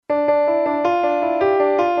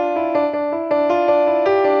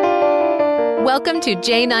Welcome to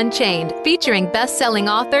Jane Unchained, featuring best-selling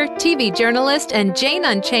author, TV journalist, and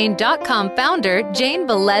JaneUnchained.com founder, Jane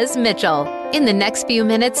Velez-Mitchell. In the next few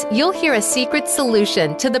minutes, you'll hear a secret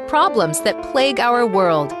solution to the problems that plague our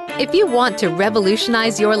world. If you want to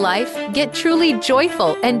revolutionize your life, get truly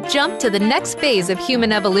joyful, and jump to the next phase of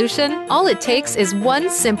human evolution, all it takes is one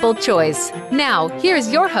simple choice. Now, here's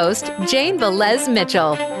your host, Jane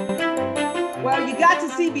Velez-Mitchell. Well, you got to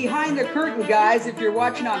see behind the curtain, guys, if you're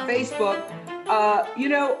watching on Facebook.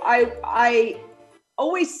 I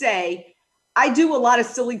always say I do a lot of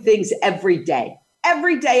silly things every day.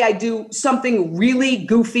 Every day I do something really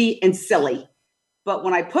goofy and silly. But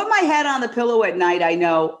when I put my head on the pillow at night, I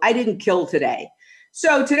know I didn't kill today.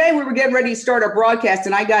 So today we were getting ready to start our broadcast,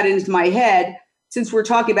 and I got into my head, since we're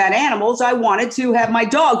talking about animals, I wanted to have my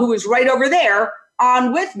dog, who is right over there,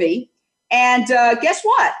 on with me. And guess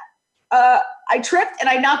what? I tripped and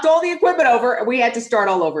I knocked all the equipment over, and we had to start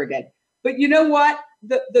all over again. But you know what?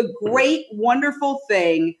 The great, wonderful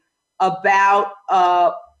thing about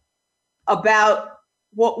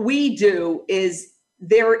what we do is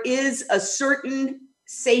there is a certain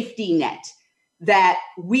safety net that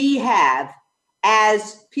we have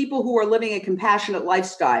as people who are living a compassionate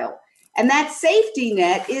lifestyle. And that safety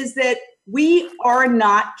net is that we are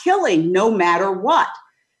not killing no matter what.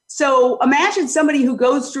 So imagine somebody who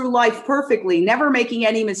goes through life perfectly, never making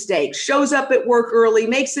any mistakes, shows up at work early,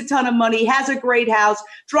 makes a ton of money, has a great house,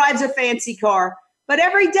 drives a fancy car, but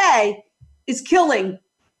every day is killing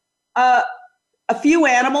a few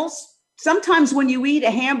animals. Sometimes when you eat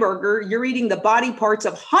a hamburger, you're eating the body parts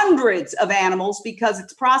of hundreds of animals because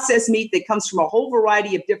it's processed meat that comes from a whole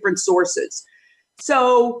variety of different sources.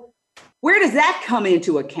 So where does that come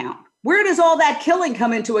into account? Where does all that killing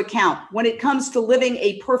come into account when it comes to living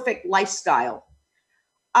a perfect lifestyle?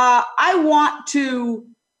 I want to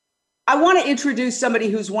introduce somebody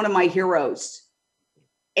who's one of my heroes,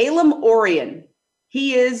 Aylam Orian.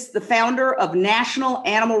 He is the founder of National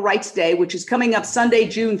Animal Rights Day, which is coming up Sunday,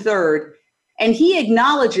 June 3rd. And he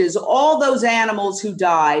acknowledges all those animals who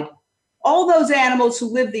died, all those animals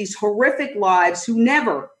who live these horrific lives, who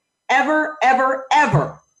never, ever, ever,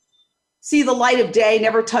 ever see the light of day,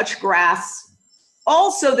 never touch grass.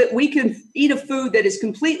 Also that we can eat a food that is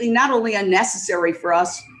completely not only unnecessary for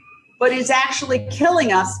us, but is actually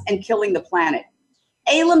killing us and killing the planet.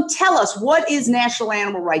 Aylam, tell us, what is National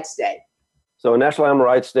Animal Rights Day? So National Animal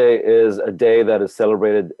Rights Day is a day that is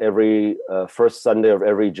celebrated every first Sunday of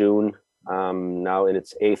every June, now in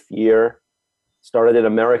its 8th year. Started in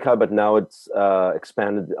America, but now it's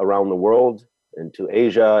expanded around the world into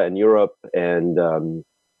Asia and Europe and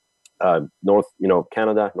north,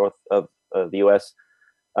 Canada, north of the US.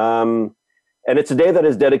 And it's a day that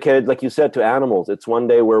is dedicated, like you said, to animals. It's one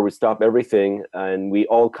day where we stop everything and we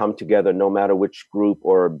all come together, no matter which group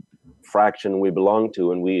or fraction we belong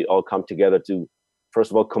to. And we all come together to, first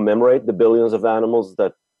of all, commemorate the billions of animals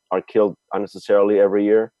that are killed unnecessarily every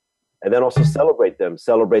year. And then also celebrate them,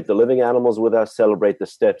 celebrate the living animals with us, celebrate the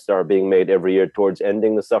steps that are being made every year towards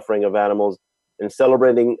ending the suffering of animals, and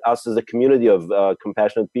celebrating us as a community of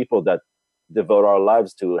compassionate people that devote our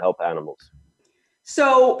lives to help animals.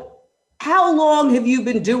 So how long have you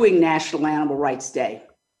been doing National Animal Rights Day?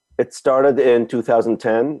 It started in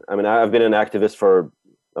 2010. I mean, I've been an activist for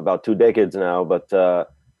about 2 decades now, but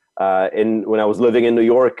when I was living in New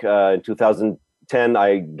York in 2010,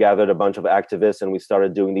 I gathered a bunch of activists and we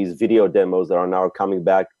started doing these video demos that are now coming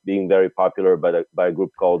back, being very popular by a group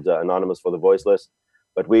called Anonymous for the Voiceless.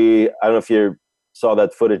 But I don't know if you saw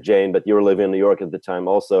that footage, Jane, but you were living in New York at the time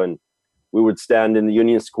also. And we would stand in the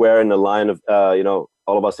Union Square in a line of,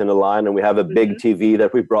 all of us in a line, and we have a big TV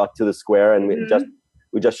that we brought to the square, and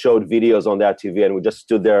we just showed videos on that TV, and we just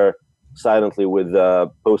stood there silently with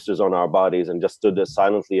posters on our bodies and just stood there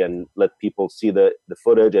silently and let people see the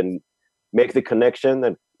footage and make the connection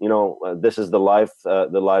that, this is the lives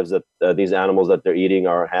that these animals that they're eating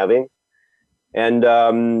are having.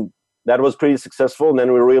 And that was pretty successful. And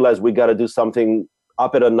then we realized we got to do something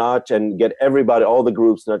up it a notch and get everybody, all the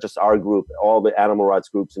groups, not just our group, all the animal rights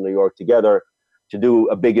groups in New York together to do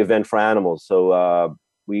a big event for animals. So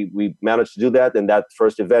we managed to do that. And that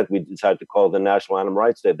first event, we decided to call the National Animal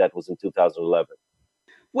Rights Day. That was in 2011.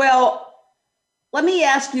 Well, let me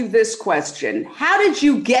ask you this question. How did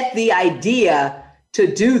you get the idea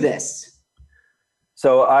to do this?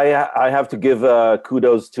 So I have to give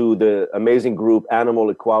kudos to the amazing group Animal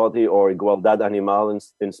Equality, or Igualdad Animal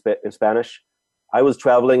in Spanish. I was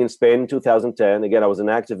traveling in Spain in 2010. Again, I was an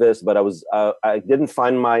activist, but I didn't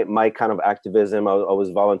find my kind of activism. I was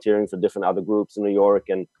volunteering for different other groups in New York,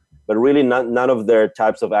 but really none of their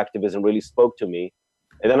types of activism really spoke to me.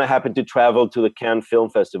 And then I happened to travel to the Cannes Film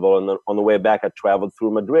Festival, and on the way back, I traveled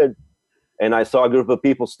through Madrid, and I saw a group of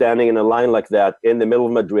people standing in a line like that in the middle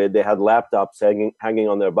of Madrid. They had laptops hanging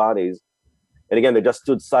on their bodies. And again, they just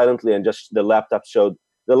stood silently, and just the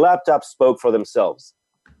laptops spoke for themselves.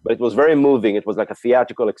 But it was very moving. It was like a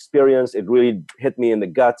theatrical experience. It really hit me in the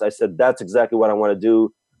guts. I said, that's exactly what I want to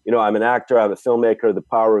do. You know, I'm an actor, I'm a filmmaker, the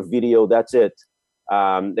power of video, that's it.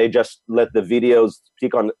 They just let the videos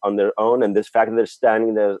speak on their own. And this fact that they're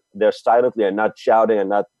standing there silently and not shouting and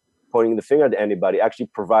not pointing the finger at anybody actually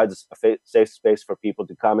provides a safe space for people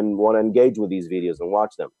to come and want to engage with these videos and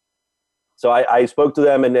watch them. So I spoke to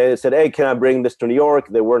them, and they said, hey, can I bring this to New York?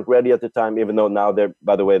 They weren't ready at the time, even though now they're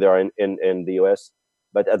in the US.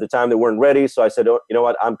 But at the time they weren't ready. So I said, oh, you know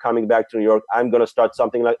what? I'm coming back to New York. I'm going to start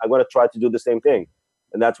something I'm going to try to do the same thing.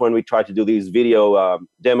 And that's when we tried to do these video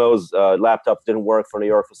demos. Laptops didn't work for New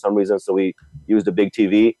York for some reason, so we used a big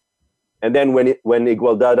TV. And then when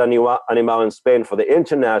Igualdad Animal in Spain for the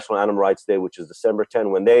International Animal Rights Day, which is December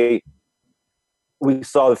 10, we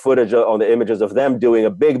saw the footage on the images of them doing a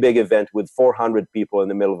big event with 400 people in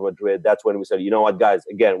the middle of Madrid. That's when we said, you know what, guys,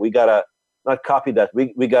 again, we got to not copy that.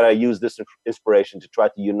 We got to use this inspiration to try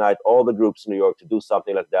to unite all the groups in New York to do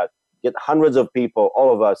something like that. Get hundreds of people,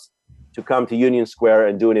 all of us, to come to Union Square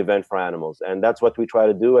and do an event for animals. And that's what we try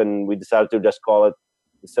to do. And we decided to just call it,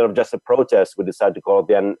 instead of just a protest, we decided to call it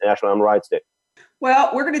the National Animal Rights Day. Well,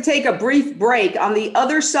 we're going to take a brief break. On the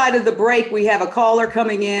other side of the break, we have a caller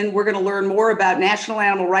coming in. We're going to learn more about National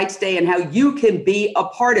Animal Rights Day and how you can be a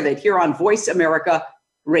part of it here on Voice America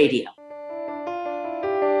Radio.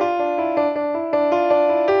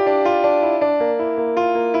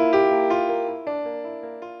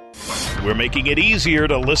 We're making it easier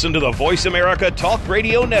to listen to the Voice America Talk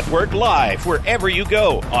Radio Network live wherever you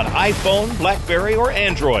go on iPhone, BlackBerry, or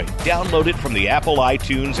Android. Download it from the Apple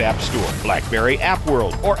iTunes App Store, BlackBerry App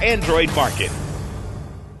World, or Android Market.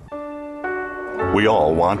 We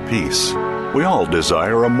all want peace. We all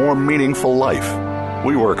desire a more meaningful life.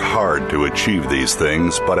 We work hard to achieve these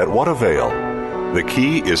things, but at what avail? The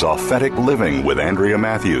key is authentic living with Andrea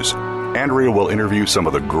Matthews. Andrea will interview some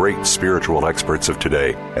of the great spiritual experts of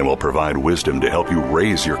today and will provide wisdom to help you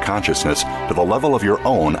raise your consciousness to the level of your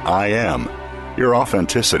own I am. Your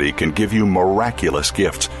authenticity can give you miraculous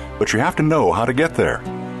gifts, but you have to know how to get there.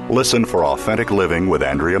 Listen for Authentic Living with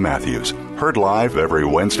Andrea Matthews. Heard live every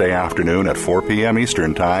Wednesday afternoon at 4 p.m.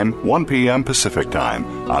 Eastern Time, 1 p.m. Pacific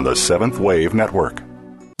Time on the Seventh Wave Network.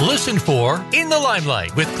 Listen for In the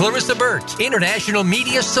Limelight with Clarissa Burt, international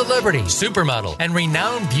media celebrity, supermodel, and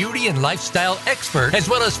renowned beauty and lifestyle expert, as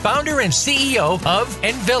well as founder and CEO of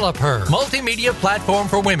Envelop Her, multimedia platform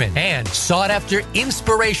for women, and sought-after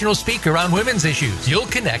inspirational speaker on women's issues. You'll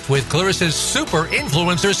connect with Clarissa's super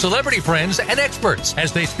influencer celebrity friends and experts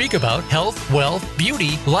as they speak about health, wealth,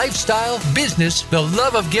 beauty, lifestyle, business, the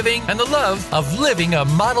love of giving, and the love of living a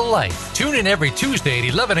model life. Tune in every Tuesday at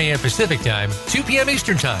 11 a.m. Pacific Time, 2 p.m.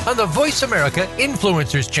 Eastern Time on the Voice America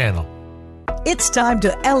Influencers Channel. It's time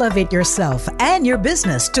to elevate yourself and your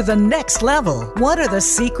business to the next level. What are the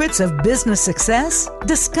secrets of business success?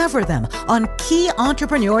 Discover them on Key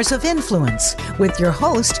Entrepreneurs of Influence with your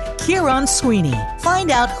host, Kieran Sweeney.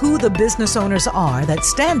 Find out who the business owners are that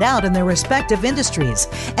stand out in their respective industries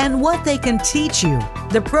and what they can teach you.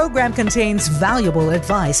 The program contains valuable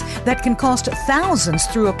advice that can cost thousands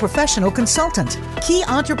through a professional consultant. Key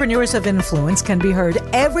Entrepreneurs of Influence can be heard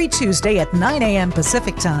every Tuesday at 9 a.m.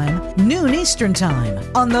 Pacific Time, noon Eastern Time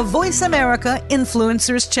on the Voice America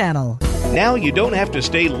Influencers Channel. Now you don't have to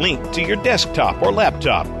stay linked to your desktop or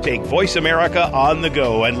laptop. Take Voice America on the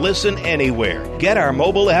go and listen anywhere. Get our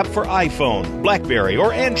mobile app for iPhone, BlackBerry,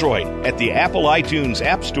 or Android at the Apple iTunes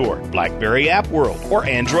App Store, BlackBerry App World, or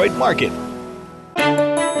Android Market.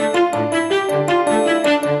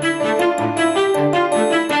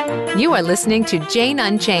 You are listening to Jane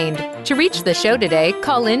Unchained. To reach the show today,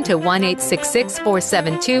 call in to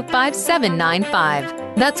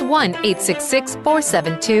 1-866-472-5795. That's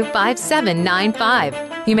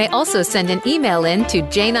 1-866-472-5795. You may also send an email in to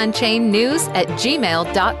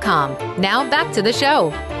janeunchainednews@gmail.com. Now back to the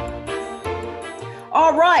show.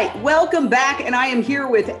 All right, welcome back. And I am here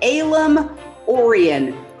with Aylam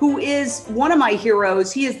Orian, who is one of my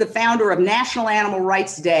heroes. He is the founder of National Animal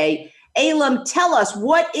Rights Day. Aylam, tell us,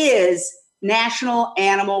 what is National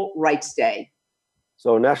Animal Rights Day?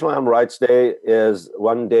 So National Animal Rights Day is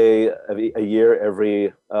one day a year,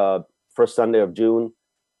 every first Sunday of June,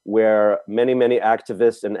 where many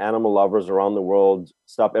activists and animal lovers around the world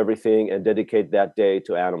stop everything and dedicate that day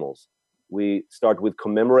to animals. We start with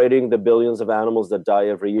commemorating the billions of animals that die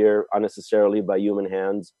every year unnecessarily by human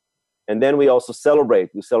hands. And then we also celebrate.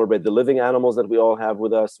 We celebrate the living animals that we all have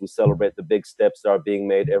with us. We celebrate the big steps that are being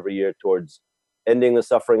made every year towards ending the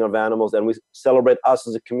suffering of animals. And we celebrate us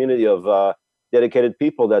as a community of dedicated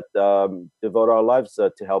people that devote our lives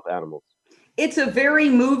to help animals. It's a very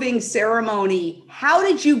moving ceremony. How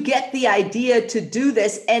did you get the idea to do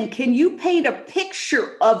this? And can you paint a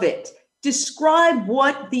picture of it? Describe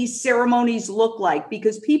what these ceremonies look like,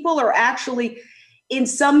 because people are actually, in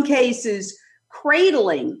some cases,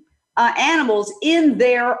 cradling animals in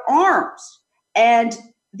their arms. And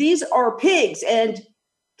these are pigs and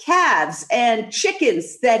calves and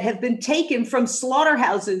chickens that have been taken from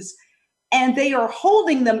slaughterhouses, and they are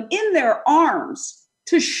holding them in their arms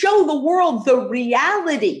to show the world the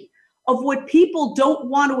reality of what people don't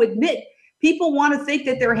want to admit. People want to think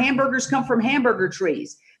that their hamburgers come from hamburger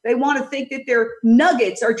trees. They want to think that their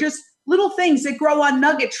nuggets are just little things that grow on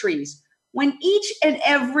nugget trees, when each and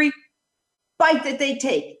every bite that they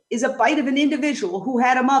take is a bite of an individual who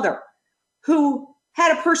had a mother, who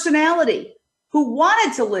had a personality, who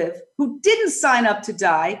wanted to live, who didn't sign up to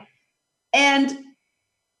die. And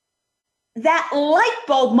that light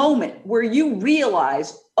bulb moment where you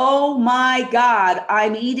realize, oh my God,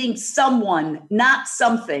 I'm eating someone, not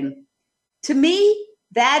something. To me,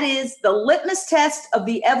 that is the litmus test of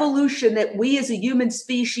the evolution that we as a human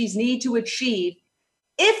species need to achieve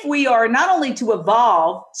if we are not only to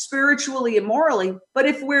evolve spiritually and morally, but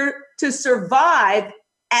if we're to survive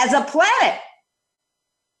as a planet.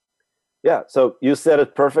 Yeah, so you said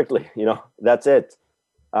it perfectly. That's it.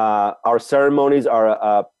 Our ceremonies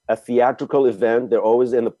are a theatrical event. They're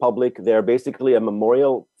always in the public. They're basically a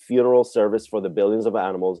memorial funeral service for the billions of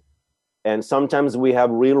animals. And sometimes we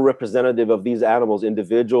have real representative of these animals,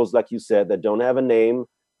 individuals, like you said, that don't have a name,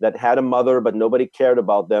 that had a mother, but nobody cared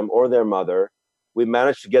about them or their mother. We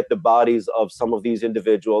managed to get the bodies of some of these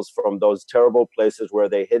individuals from those terrible places where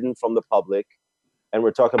they're hidden from the public. And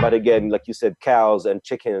we're talking about, again, like you said, cows and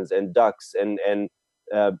chickens and ducks and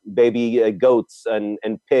baby goats and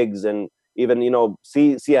pigs and even,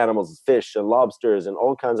 sea animals, fish and lobsters and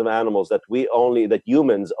all kinds of animals that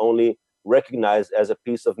humans only recognize as a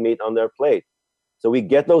piece of meat on their plate. So we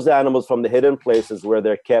get those animals from the hidden places where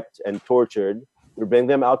they're kept and tortured. We bring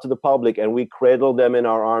them out to the public and we cradle them in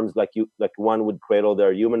our arms like one would cradle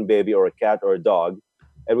their human baby or a cat or a dog.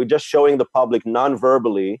 And we're just showing the public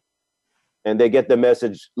non-verbally, and they get the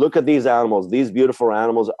message, look at these animals. These beautiful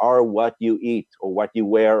animals are what you eat or what you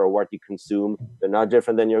wear or what you consume. They're not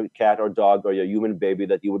different than your cat or dog or your human baby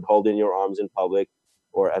that you would hold in your arms in public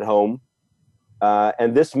or at home.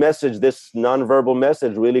 And this message, this nonverbal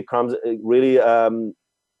message really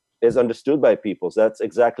is understood by people. So that's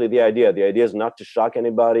exactly the idea. The idea is not to shock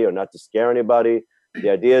anybody or not to scare anybody. The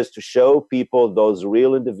idea is to show people those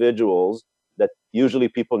real individuals that usually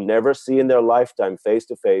people never see in their lifetime face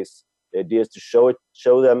to face. The idea is to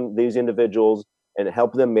show them these individuals and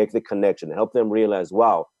help them make the connection, help them realize,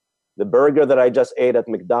 wow, the burger that I just ate at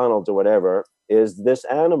McDonald's or whatever is this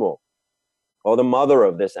animal or the mother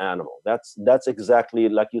of this animal. That's exactly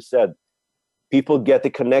like you said. People get the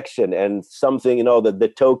connection and something,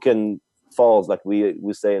 the token falls, like we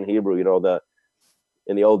say in Hebrew,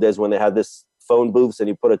 in the old days when they had this phone booths and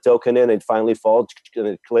you put a token in, it finally falls and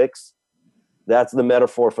it clicks. That's the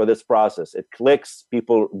metaphor for this process. It clicks,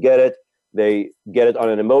 people get it, they get it on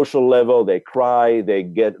an emotional level, they cry, they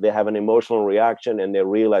have an emotional reaction, and they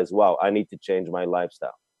realize, wow, I need to change my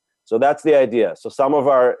lifestyle. So that's the idea. So some of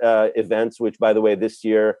our events, which by the way, this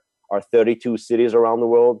year are 32 cities around the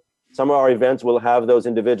world, some of our events will have those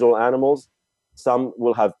individual animals, some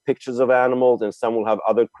will have pictures of animals, and some will have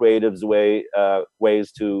other creative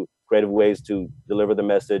ways to deliver the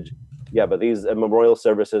message. Yeah, but these memorial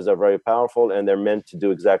services are very powerful, and they're meant to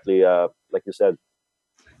do exactly like you said.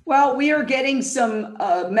 Well, we are getting some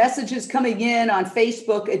messages coming in on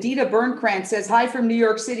Facebook. Adita Bernkrantz says, hi from New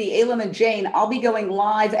York City, Aylam and Jane. I'll be going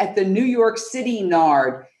live at the New York City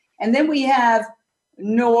Nard. And then we have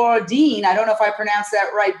Nordine. I don't know if I pronounced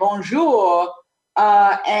that right. Bonjour.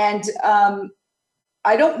 I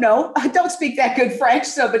don't know. I don't speak that good French,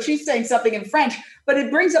 but she's saying something in French. But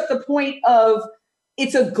it brings up the point of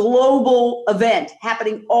it's a global event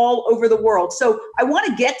happening all over the world. So I want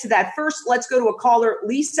to get to that. First, let's go to a caller,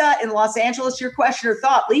 Lisa in Los Angeles. Your question or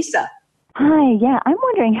thought, Lisa? Hi, yeah, I'm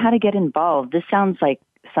wondering how to get involved. This sounds like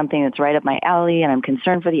something that's right up my alley, and I'm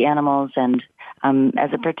concerned for the animals. And as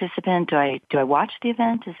a participant, do I watch the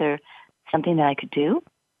event? Is there something that I could do?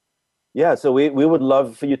 Yeah, so we would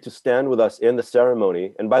love for you to stand with us in the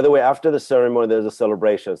ceremony. And by the way, after the ceremony, there's a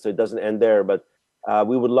celebration, so it doesn't end there. But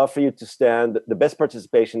we would love for you to stand. The best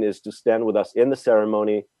participation is to stand with us in the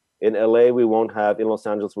ceremony In LA, in Los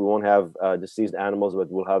Angeles, we won't have deceased animals,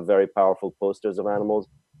 but we'll have very powerful posters of animals.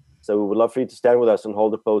 So we would love for you to stand with us and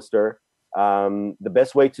hold a poster. The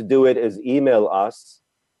best way to do it is email us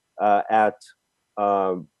at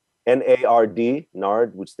NARD,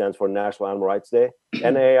 which stands for National Animal Rights Day,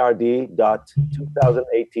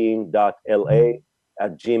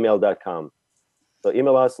 nard.2018.la@gmail.com. So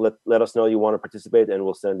email us, let us know you want to participate, and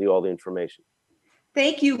we'll send you all the information.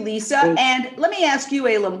 Thank you, Lisa. And let me ask you,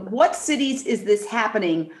 Aylam, what cities is this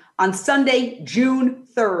happening on Sunday, June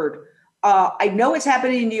 3rd? I know it's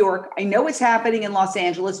happening in New York. I know it's happening in Los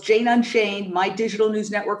Angeles. Jane Unchained, my digital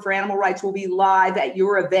news network for animal rights, will be live at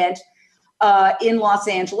your event in Los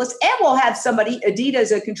Angeles. And we'll have somebody, Adita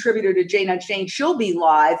is a contributor to Jane Unchained. She'll be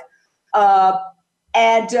live. So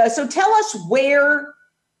tell us where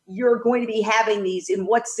you're going to be having these, in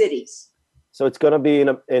what cities? So it's going to be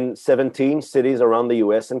in 17 cities around the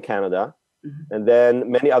US and Canada. Mm-hmm. And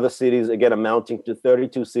then many other cities, again, amounting to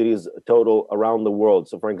 32 cities total around the world.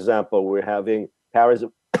 So, for example, we're having Paris,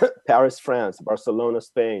 France, Barcelona,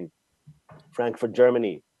 Spain, Frankfurt,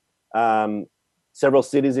 Germany, several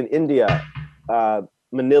cities in India,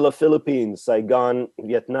 Manila, Philippines, Saigon,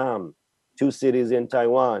 Vietnam, 2 cities in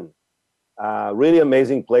Taiwan. Really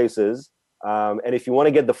amazing places. And if you want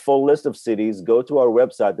to get the full list of cities, go to our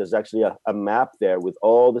website. There's actually a map there with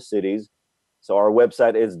all the cities. So our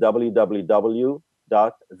website is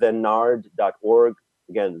www.thenard.org.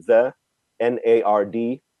 Again,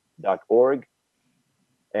 NARD.org.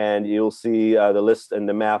 And you'll see the list and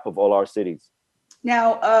the map of all our cities.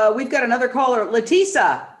 Now, we've got another caller,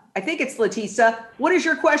 Letisa. I think it's Letisa. What is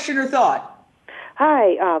your question or thought?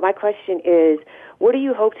 Hi, my question is, what do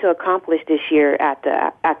you hope to accomplish this year at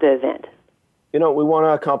the event? We want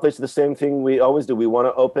to accomplish the same thing we always do. We want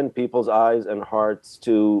to open people's eyes and hearts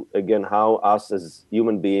to, again, how us as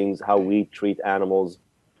human beings, how we treat animals,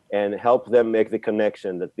 and help them make the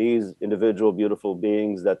connection that these individual, beautiful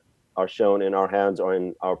beings that are shown in our hands or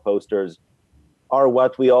in our posters are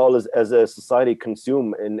what we all as a society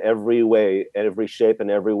consume in every way, every shape and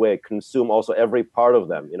every way, consume also every part of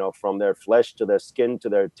them, from their flesh to their skin, to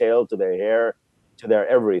their tail, to their hair, to their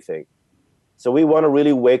everything. So we want to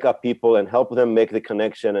really wake up people and help them make the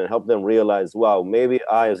connection and help them realize, wow, maybe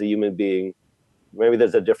I, as a human being, maybe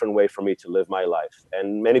there's a different way for me to live my life.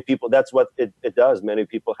 And many people, that's what it does. Many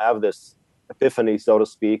people have this epiphany, so to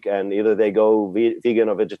speak, and either they go vegan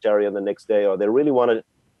or vegetarian the next day, or they really want to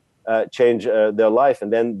change their life.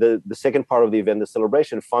 And then the second part of the event, the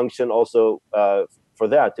celebration, function also for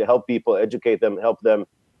that, to help people, educate them, help them.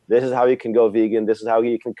 This is how you can go vegan. This is how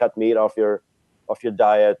you can cut meat off your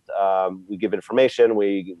diet. We give information,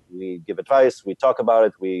 we give advice, we talk about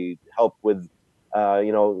it, we help with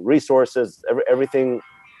resources, everything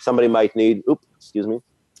somebody might need. Oops, excuse me.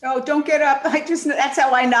 Oh, don't get up. That's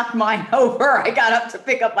how I knocked mine over. I got up to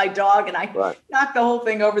pick up my dog and I knocked the whole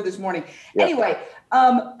thing over this morning. Yeah. Anyway,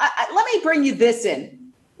 let me bring you this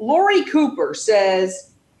in. Lori Cooper says,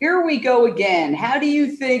 here we go again. How do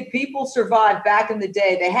you think people survived back in the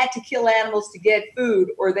day? They had to kill animals to get food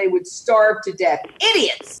or they would starve to death.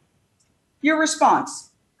 Idiots. Your response?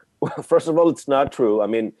 Well, first of all, it's not true. I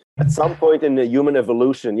mean, at some point in the human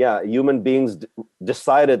evolution, human beings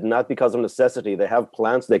decided, not because of necessity, they have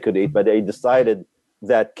plants they could eat, but they decided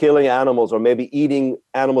that killing animals or maybe eating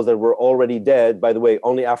animals that were already dead, by the way,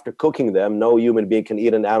 only after cooking them, no human being can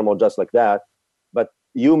eat an animal just like that. But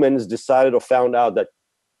humans decided or found out that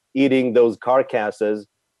eating those carcasses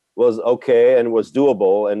was okay and was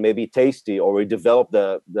doable and maybe tasty, or we developed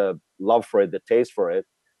the love for it, the taste for it.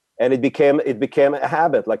 And it became a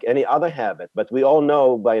habit like any other habit. But we all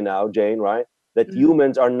know by now, Jane, right, that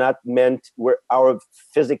humans are not meant, our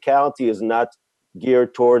physicality is not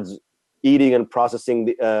geared towards eating and processing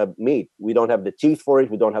the meat. We don't have the teeth for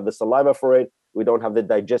it. We don't have the saliva for it. We don't have the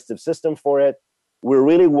digestive system for it. We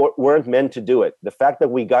really weren't meant to do it. The fact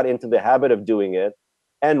that we got into the habit of doing it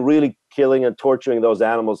and really killing and torturing those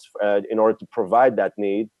animals in order to provide that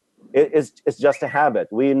need, it's just a habit.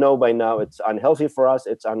 We know by now it's unhealthy for us,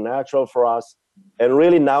 it's unnatural for us. And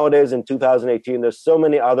really nowadays in 2018, there's so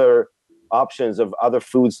many other options of other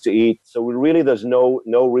foods to eat. So there's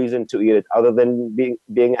no reason to eat it other than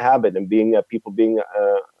being a habit and people being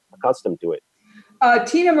accustomed to it.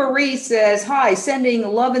 Tina Marie says, hi, sending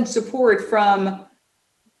love and support from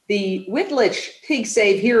the Wittlich Pig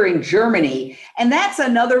Save here in Germany. And that's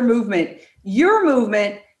another movement. Your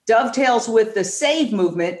movement dovetails with the Save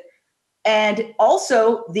movement and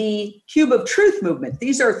also the Cube of Truth movement.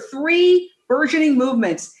 These are 3 burgeoning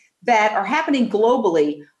movements that are happening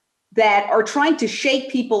globally that are trying to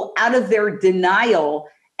shake people out of their denial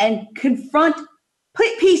and confront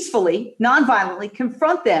peacefully, non-violently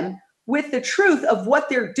confront them with the truth of what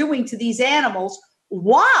they're doing to these animals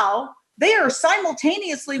while they are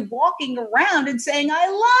simultaneously walking around and saying, I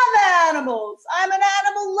love animals. I'm an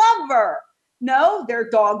animal lover. No, they're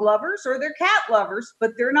dog lovers or they're cat lovers,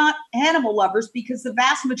 but they're not animal lovers because the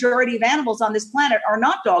vast majority of animals on this planet are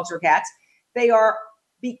not dogs or cats. They are,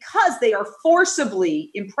 because they are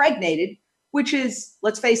forcibly impregnated, which is,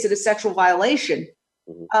 let's face it, a sexual violation.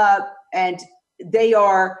 And they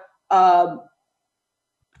are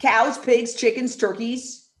cows, pigs, chickens,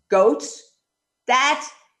 turkeys, goats. That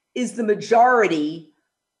is the majority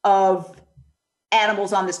of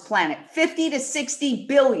animals on this planet, 50 to 60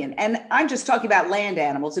 billion. And I'm just talking about land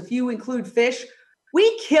animals. If you include fish,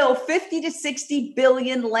 we kill 50 to 60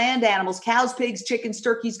 billion land animals, cows, pigs, chickens,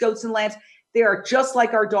 turkeys, goats, and lambs. They are just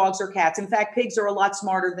like our dogs or cats. In fact, pigs are a lot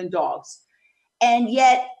smarter than dogs. And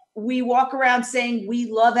yet we walk around saying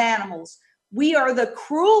we love animals. We are the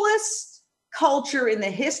cruelest culture in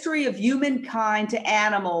the history of humankind to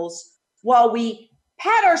animals, while we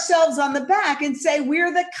pat ourselves on the back and say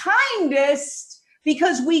we're the kindest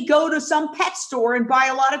because we go to some pet store and buy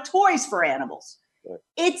a lot of toys for animals. Right.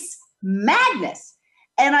 It's madness.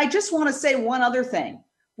 And I just want to say one other thing.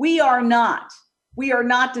 We are not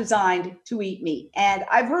designed to eat meat. And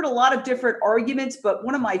I've heard a lot of different arguments, but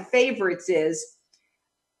one of my favorites is,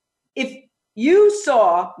 if you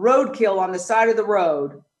saw roadkill on the side of the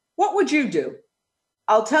road, what would you do?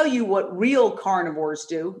 I'll tell you what real carnivores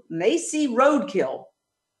do. When they see roadkill,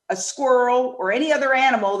 a squirrel or any other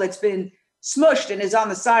animal that's been smushed and is on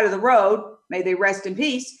the side of the road, may they rest in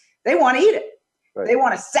peace, they want to eat it. Right. They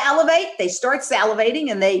want to salivate. They start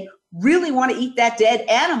salivating and they really want to eat that dead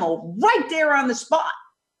animal right there on the spot.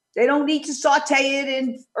 They don't need to saute it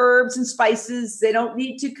in herbs and spices. They don't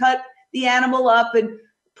need to cut the animal up and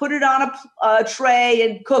put it on a tray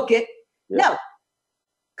and cook it. Yeah. No.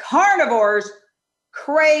 Carnivores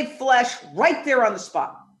crave flesh right there on the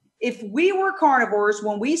spot. If we were carnivores,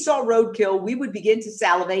 when we saw roadkill, we would begin to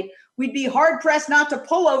salivate. We'd be hard-pressed not to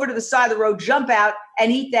pull over to the side of the road, jump out,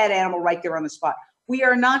 and eat that animal right there on the spot. We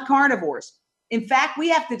are not carnivores. In fact, we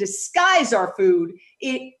have to disguise our food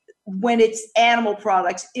when it's animal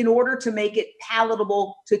products in order to make it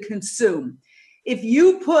palatable to consume. If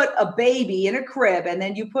you put a baby in a crib and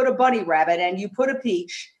then you put a bunny rabbit and you put a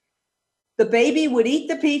peach, the baby would eat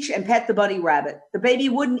the peach and pet the bunny rabbit. The baby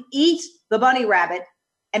wouldn't eat the bunny rabbit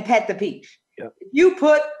and pet the peach. Yep. If you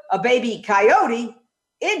put a baby coyote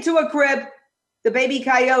into a crib, the baby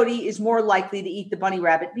coyote is more likely to eat the bunny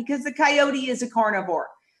rabbit because the coyote is a carnivore.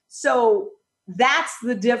 So that's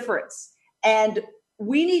the difference. And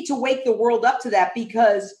we need to wake the world up to that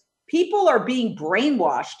because people are being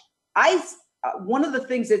brainwashed. One of the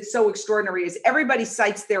things that's so extraordinary is everybody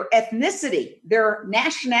cites their ethnicity, their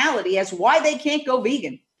nationality as why they can't go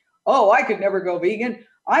vegan. Oh, I could never go vegan.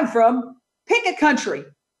 I'm from, pick a country.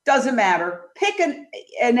 Doesn't matter. Pick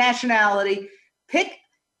a nationality.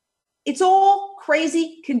 It's all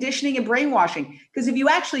crazy conditioning and brainwashing. Because if you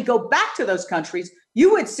actually go back to those countries,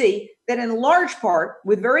 you would see that in large part,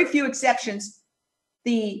 with very few exceptions,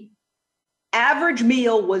 the average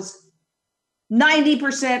meal was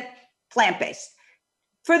 90% plant-based.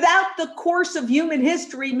 Throughout the course of human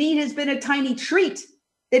history, meat has been a tiny treat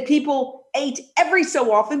that people ate every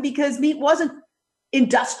so often because meat wasn't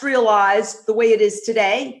industrialized the way it is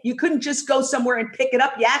today. You couldn't just go somewhere and pick it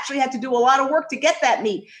up. You actually had to do a lot of work to get that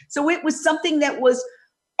meat. So it was something that was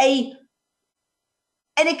an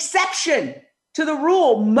exception to the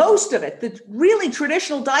rule. Most of it, the really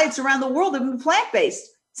traditional diets around the world have been plant-based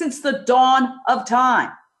since the dawn of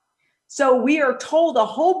time. So we are told a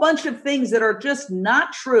whole bunch of things that are just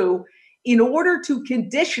not true in order to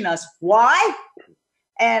condition us. Why?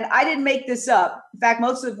 And I didn't make this up. In fact,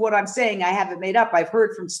 most of what I'm saying, I haven't made up. I've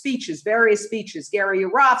heard from speeches, various speeches, Gary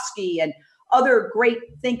Yourofsky and other great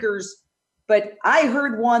thinkers. But I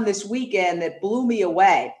heard one this weekend that blew me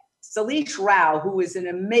away. Saleesh Rao, who is an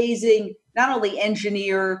amazing, not only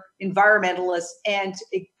engineer, environmentalist, and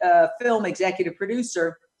film executive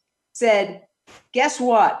producer, said, guess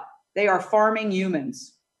what? They are farming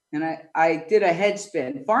humans. And I did a head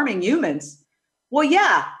spin. Farming humans? Well,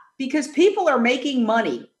 yeah, because people are making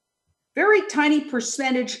money. Very tiny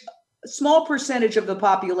percentage, small percentage of the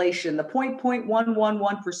population, the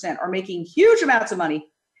 0.111% are making huge amounts of money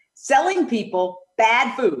selling people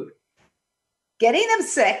bad food, getting them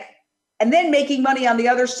sick, and then making money on the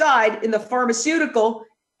other side in the pharmaceutical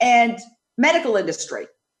and medical industry.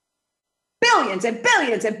 Billions and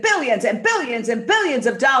billions and billions and billions and billions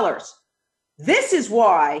of dollars. This is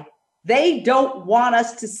why they don't want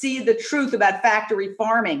us to see the truth about factory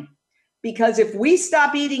farming. Because if we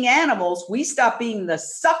stop eating animals, we stop being the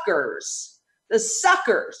suckers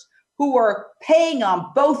who are paying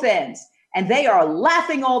on both ends, and they are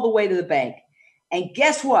laughing all the way to the bank. And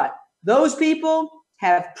guess what? Those people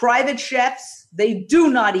have private chefs. They do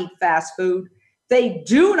not eat fast food. They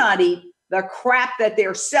do not eat the crap that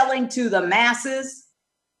they're selling to the masses,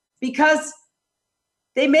 because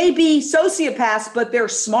they may be sociopaths, but they're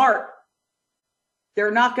smart.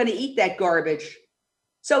 They're not going to eat that garbage.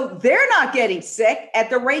 So they're not getting sick at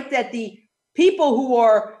the rate that the people who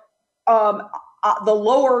are the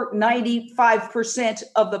lower 95%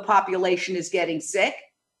 of the population is getting sick.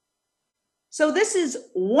 So this is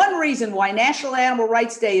one reason why National Animal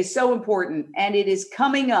Rights Day is so important, and it is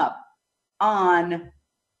coming up on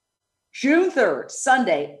June 3rd,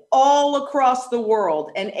 Sunday, all across the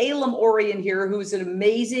world. And Aylam Orian here, who's an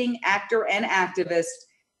amazing actor and activist,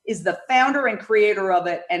 is the founder and creator of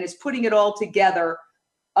it and is putting it all together.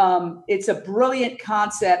 It's a brilliant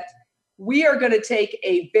concept. We are going to take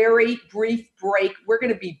a very brief break. We're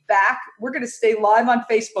going to be back. We're going to stay live on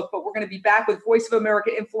Facebook, but we're going to be back with Voice of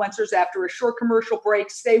America influencers after a short commercial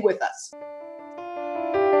break. Stay with us.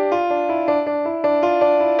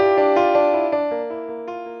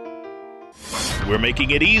 We're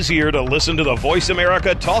making it easier to listen to the Voice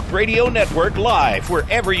America Talk Radio Network live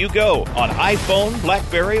wherever you go on iPhone,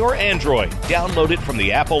 BlackBerry, or Android. Download it from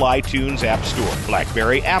the Apple iTunes App Store,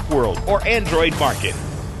 BlackBerry App World, or Android Market.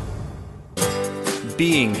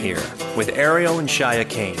 Being Here with Ariel and Shia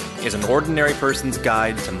Kane is an ordinary person's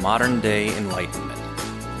guide to modern-day enlightenment.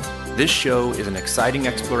 This show is an exciting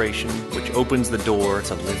exploration which opens the door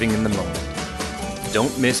to living in the moment.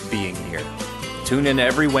 Don't miss Being Here. Tune in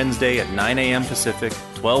every Wednesday at 9 a.m. Pacific,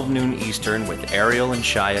 12 noon Eastern with Ariel and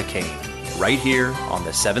Shia Kane, right here on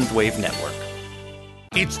the Seventh Wave Network.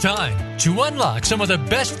 It's time to unlock some of the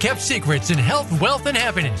best-kept secrets in health, wealth, and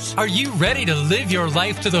happiness. Are you ready to live your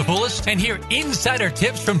life to the fullest and hear insider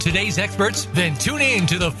tips from today's experts? Then tune in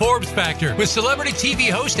to The Forbes Factor with celebrity TV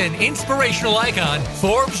host and inspirational icon,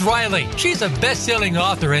 Forbes Riley. She's a best-selling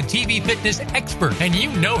author and TV fitness expert, and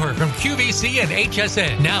you know her from QVC and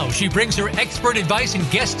HSN. Now she brings her expert advice and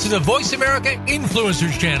guests to the Voice America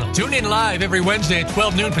Influencers channel. Tune in live every Wednesday at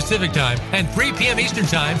 12 noon Pacific Time and 3 p.m. Eastern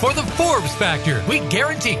Time for The Forbes Factor. We guarantee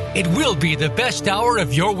it will be the best hour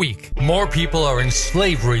of your week. More people are in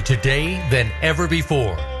slavery today than ever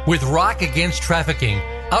before. With Rock Against Trafficking,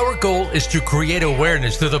 our goal is to create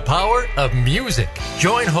awareness through the power of music.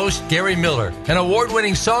 Join host Gary Miller, an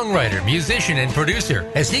award-winning songwriter, musician, and producer,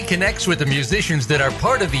 as he connects with the musicians that are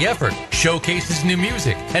part of the effort, showcases new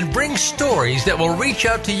music, and brings stories that will reach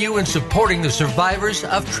out to you in supporting the survivors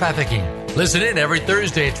of trafficking. Listen in every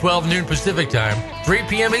Thursday at 12 noon Pacific Time, 3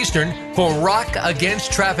 p.m. Eastern for Rock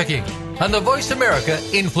Against Trafficking on the Voice America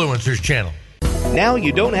Influencers channel. Now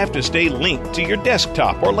you don't have to stay linked to your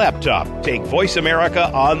desktop or laptop. Take Voice America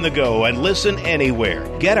on the go and listen anywhere.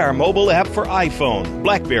 Get our mobile app for iPhone,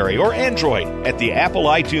 BlackBerry, or Android at the Apple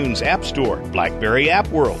iTunes App Store, BlackBerry App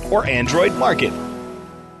World, or Android Market.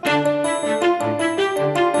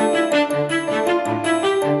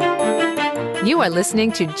 You are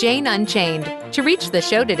listening to Jane Unchained. To reach the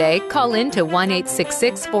show today, call in to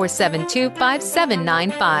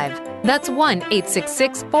 1-866-472-5795. That's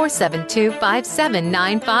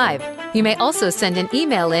 1-866-472-5795. You may also send an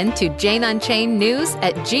email in to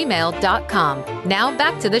janeunchainednews@gmail.com. Now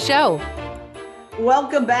back to the show.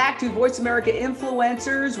 Welcome back to Voice America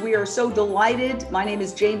Influencers. We are so delighted. My name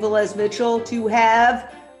is Jane Velez-Mitchell to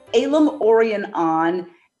have Aylam Orian on.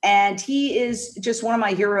 And he is just one of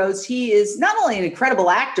my heroes. He is not only an incredible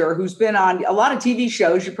actor who's been on a lot of TV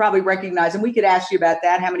shows. You probably recognize him. We could ask you about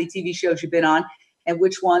that, how many TV shows you've been on and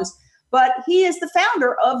which ones. But he is the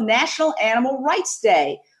founder of National Animal Rights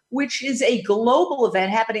Day, which is a global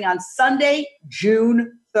event happening on Sunday,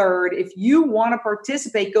 June 3rd. If you want to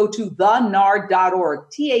participate, go to thenard.org,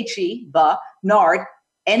 T-H-E, the NARD,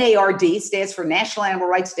 N-A-R-D, stands for National Animal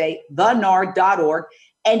Rights Day, thenard.org.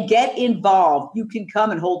 And get involved. You can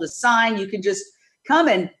come and hold a sign. You can just come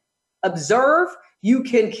and observe. You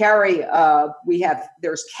can carry,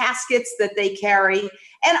 there's caskets that they carry.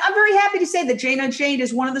 And I'm very happy to say that Jane Unchained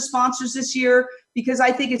is one of the sponsors this year, because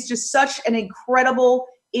I think it's just such an incredible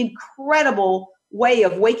way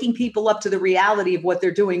of waking people up to the reality of what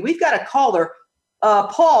they're doing. We've got a caller,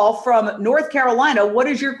 Paul from North Carolina. What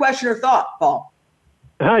is your question or thought, Paul?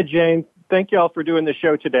 Hi, Jane. Thank you all for doing the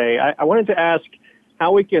show today. I wanted to ask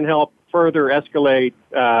how we can help further escalate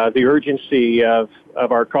the urgency of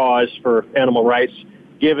our cause for animal rights,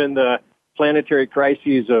 given the planetary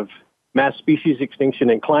crises of mass species extinction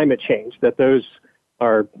and climate change, that those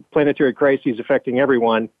are planetary crises affecting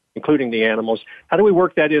everyone. including the animals. How do we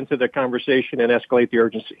work that into the conversation and escalate the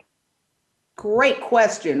urgency? Great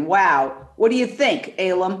question. Wow. What do you think,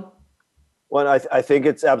 Aylam? Well, I think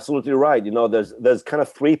it's absolutely right. There's kind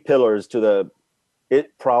of three pillars to the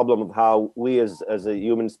problem of how we as a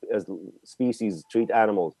human as species treat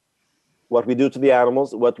animals. What we do to the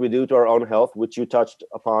animals, what we do to our own health, which you touched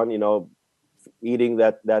upon, eating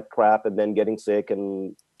that crap and then getting sick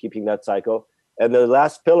and keeping that cycle. And the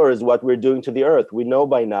last pillar is what we're doing to the earth. We know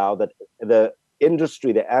by now that the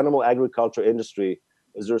industry, the animal agriculture industry,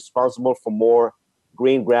 is responsible for more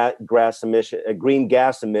green gas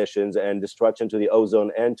emissions and destruction to the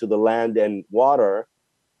ozone and to the land and water,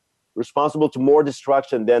 responsible to more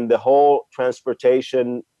destruction than the whole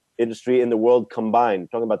transportation industry in the world combined.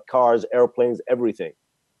 Talking about cars, airplanes, everything.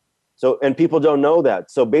 So, and people don't know that.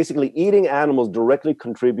 So basically eating animals directly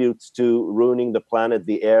contributes to ruining the planet,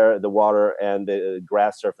 the air, the water, and the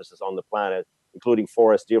grass surfaces on the planet, including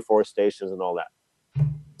forests, deforestation, and all that.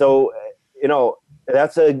 So,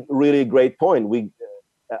 that's a really great point.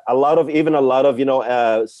 A lot of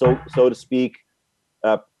so to speak,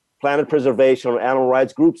 planet preservation or animal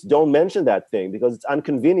rights groups don't mention that thing because it's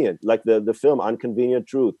inconvenient, like the film Inconvenient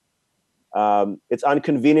Truth. It's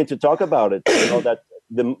inconvenient to talk about it. That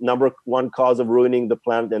the number one cause of ruining the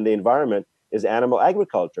planet and the environment is animal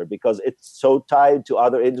agriculture because it's so tied to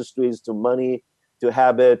other industries, to money, to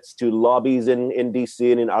habits, to lobbies in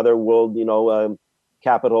DC and in other world,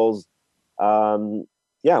 capitals.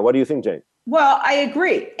 What do you think, Jane? Well, I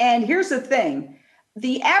agree. And here's the thing.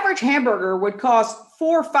 The average hamburger would cost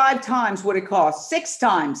 4 or 5 times what it costs, 6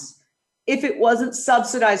 times, if it wasn't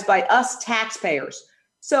subsidized by us taxpayers.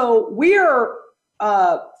 So we're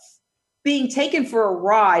being taken for a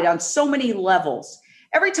ride on so many levels.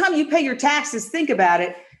 Every time you pay your taxes, think about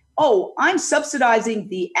it. Oh, I'm subsidizing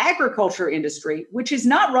the agriculture industry, which is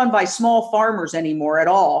not run by small farmers anymore at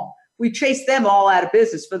all. We chased them all out of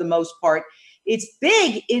business for the most part. It's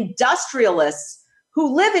big industrialists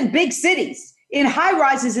who live in big cities, in high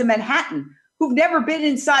rises in Manhattan, who've never been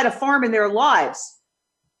inside a farm in their lives.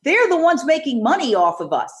 They're the ones making money off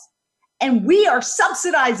of us. And we are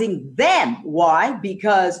subsidizing them. Why?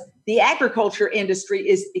 Because the agriculture industry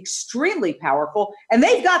is extremely powerful, and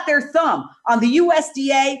they've got their thumb on the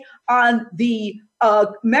USDA, on the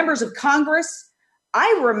members of Congress.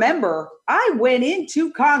 I remember I went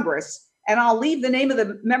into Congress, and I'll leave the name of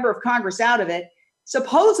the member of Congress out of it,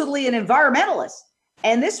 supposedly an environmentalist.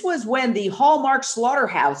 And this was when the Hallmark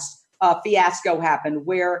slaughterhouse fiasco happened,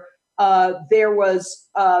 where there was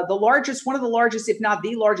one of the largest, if not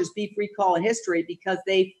the largest, beef recall in history, because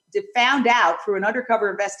they found out through an undercover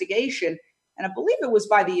investigation, and I believe it was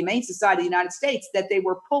by the Humane Society of the United States, that they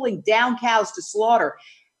were pulling down cows to slaughter,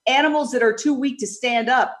 animals that are too weak to stand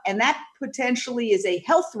up, and that potentially is a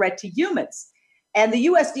health threat to humans. And the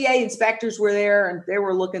USDA inspectors were there, and they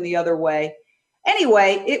were looking the other way.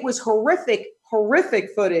 Anyway, it was horrific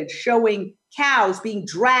footage showing cows being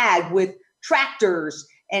dragged with tractors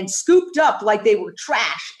and scooped up like they were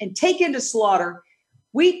trash and taken to slaughter.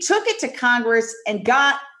 We took it to Congress and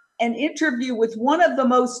got an interview with one of the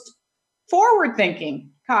most forward-thinking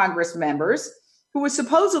Congress members, who was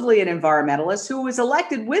supposedly an environmentalist, who was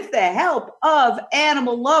elected with the help of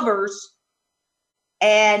animal lovers,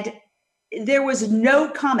 and there was no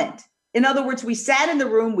comment. In other words, we sat in the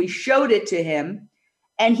room, we showed it to him,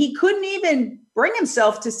 and he couldn't even bring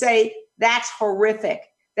himself to say, that's horrific,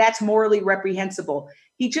 that's morally reprehensible.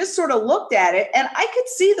 He just sort of looked at it, and I could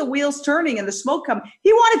see the wheels turning and the smoke coming.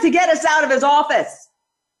 He wanted to get us out of his office.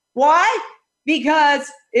 Why?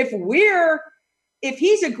 Because if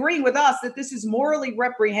he's agreeing with us that this is morally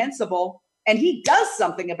reprehensible and he does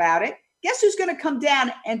something about it, guess who's going to come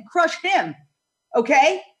down and crush him?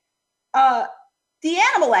 Okay? The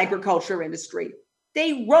animal agriculture industry,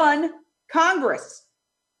 they run Congress.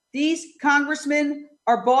 These congressmen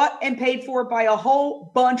are bought and paid for by a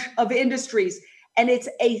whole bunch of industries. And it's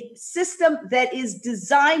a system that is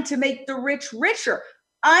designed to make the rich richer.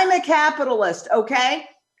 I'm a capitalist, okay?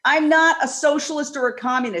 I'm not a socialist or a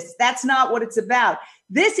communist. That's not what it's about.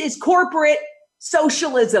 This is corporate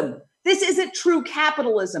socialism. This isn't true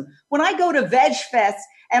capitalism. When I go to Veg Fest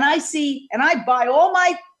and I buy all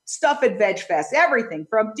my stuff at Veg Fest, everything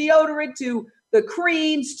from deodorant to the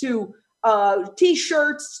creams to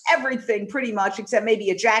T-shirts, everything pretty much, except maybe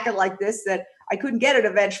a jacket like this that I couldn't get at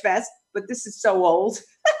a Veg Fest, but this is so old.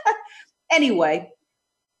 Anyway,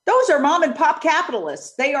 those are mom and pop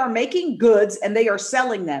capitalists. They are making goods and they are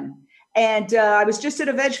selling them. And I was just at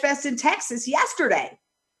a Veg Fest in Texas yesterday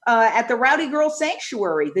at the Rowdy Girl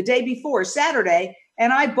Sanctuary the day before, Saturday,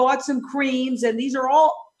 and I bought some creams, and these are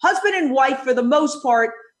all husband and wife for the most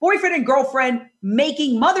part, boyfriend and girlfriend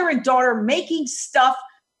making, mother and daughter making stuff,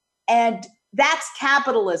 and that's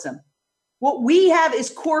capitalism. What we have is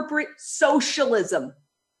corporate socialism.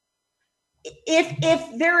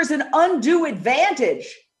 If there is an undue advantage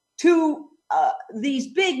to these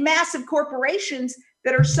big, massive corporations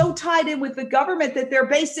that are so tied in with the government that they're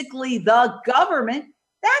basically the government,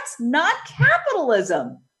 that's not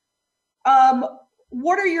capitalism.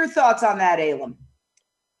 What are your thoughts on that, Aylam?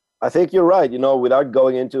 I think you're right. Without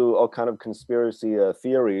going into all kind of conspiracy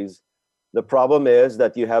theories, the problem is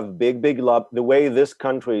that you have big the way this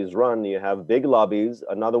country is run, you have big lobbies.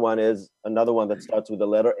 Another one that starts with the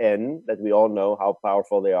letter N, that we all know how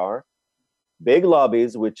powerful they are. Big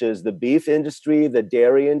lobbies, which is the beef industry, the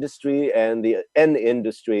dairy industry, and the N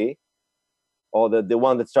industry, or the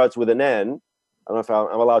one that starts with an N. I don't know if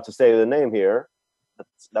I'm allowed to say the name here.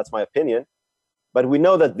 That's my opinion. But we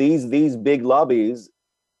know that these big lobbies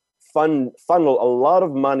funnel a lot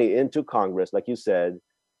of money into Congress, like you said,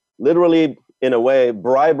 literally, in a way,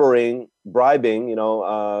 bribing,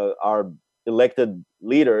 our elected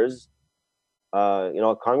leaders,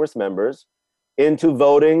 Congress members, into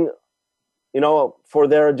voting, for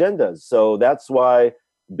their agendas. So that's why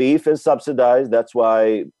beef is subsidized. That's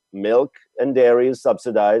why milk and dairy is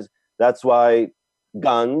subsidized. That's why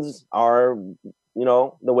guns are,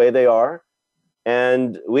 the way they are.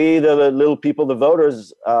 And we, the little people, the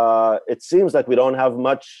voters, it seems like we don't have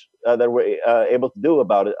much that we're able to do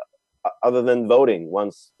about it, other than voting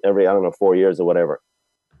once every, 4 years or whatever.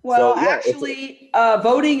 Well, so, actually,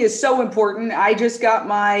 voting is so important. I just got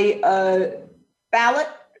my ballot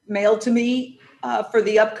mailed to me for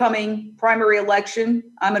the upcoming primary election.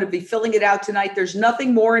 I'm going to be filling it out tonight. There's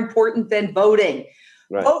nothing more important than voting.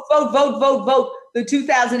 Right. Vote, vote, vote, vote, vote. The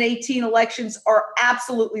 2018 elections are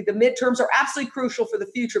the midterms are absolutely crucial for the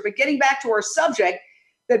future. But getting back to our subject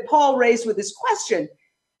that Paul raised with his question,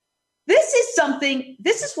 this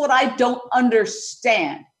is what I don't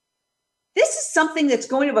understand. This is something that's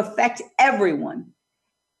going to affect everyone.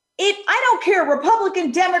 I don't care,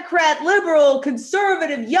 Republican, Democrat, liberal,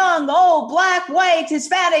 conservative, young, old, black, white,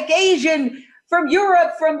 Hispanic, Asian, from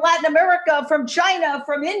Europe, from Latin America, from China,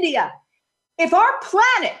 from India. If our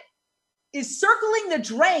planet is circling the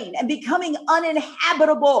drain and becoming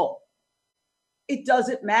uninhabitable, it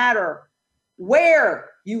doesn't matter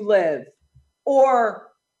where you live or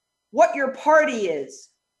what your party is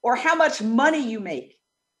or how much money you make.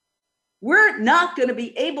 We're not going to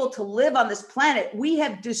be able to live on this planet. We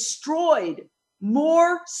have destroyed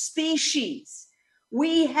more species.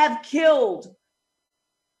 We have killed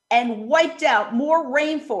and wiped out more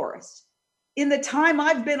rainforests in the time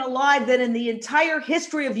I've been alive than in the entire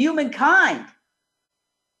history of humankind.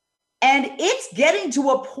 And it's getting to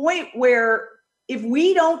a point where if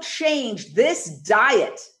we don't change this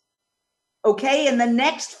diet, in the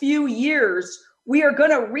next few years, we are going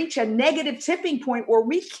to reach a negative tipping point where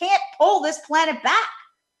we can't pull this planet back.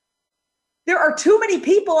 There are too many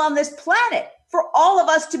people on this planet for all of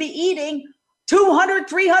us to be eating 200,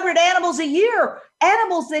 300 animals a year,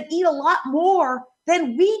 animals that eat a lot more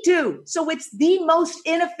than we do. So it's the most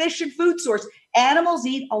inefficient food source. Animals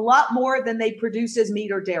eat a lot more than they produce as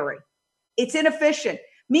meat or dairy. It's inefficient.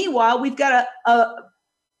 Meanwhile, we've got a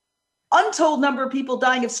untold number of people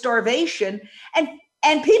dying of starvation,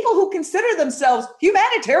 and people who consider themselves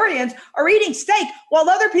humanitarians are eating steak while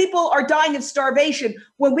other people are dying of starvation,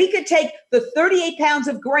 when we could take the 38 pounds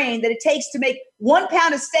of grain that it takes to make 1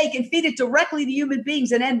 pound of steak and feed it directly to human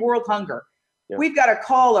beings and end world hunger. Yeah. We've got a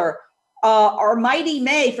caller, Armighty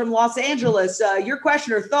May from Los Angeles. Your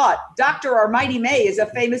question or thought? Dr. Armighty May is a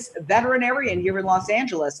famous veterinarian here in Los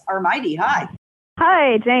Angeles. Armighty, hi.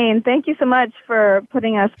 Hi, Jane. Thank you so much for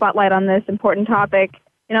putting a spotlight on this important topic.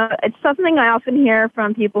 It's something I often hear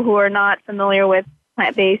from people who are not familiar with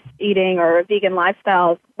plant-based eating or vegan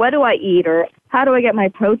lifestyles. What do I eat, or how do I get my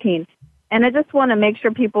protein? And I just want to make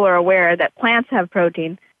sure people are aware that plants have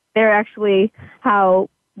protein. They're actually how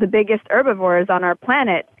the biggest herbivores on our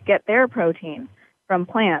planet get their protein, from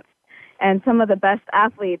plants. And some of the best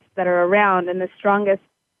athletes that are around and the strongest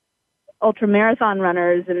ultramarathon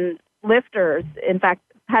runners and lifters, in fact,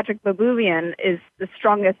 Patrick Babouvian is the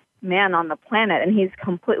strongest man on the planet, and he's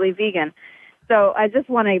completely vegan. So I just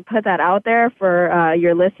want to put that out there for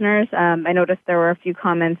your listeners. I noticed there were a few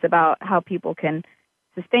comments about how people can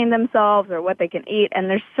sustain themselves or what they can eat, and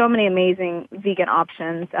there's so many amazing vegan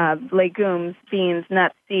options, legumes, beans,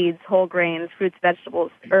 nuts, seeds, whole grains, fruits,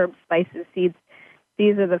 vegetables, herbs, spices, seeds.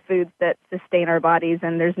 These are the foods that sustain our bodies,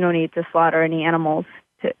 and there's no need to slaughter any animals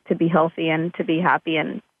to be healthy and to be happy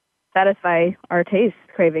and satisfy our taste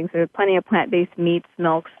cravings. There's plenty of plant-based meats,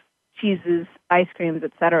 milks, cheeses, ice creams,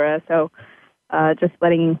 etc. So just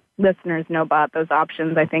letting listeners know about those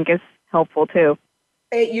options, I think, is helpful too.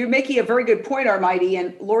 You're making a very good point, Armighty.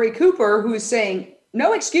 And Lori Cooper, who's saying,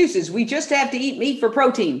 no excuses. We just have to eat meat for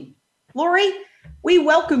protein. Lori, we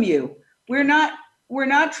welcome you. We're not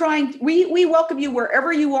trying. We welcome you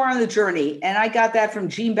wherever you are on the journey. And I got that from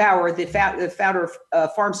Gene Bauer, the founder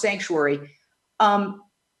of Farm Sanctuary.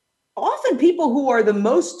 Often people who are the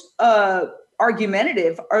most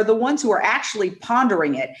argumentative are the ones who are actually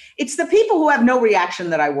pondering it. It's the people who have no reaction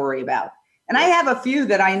that I worry about. And I have a few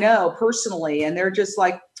that I know personally, and they're just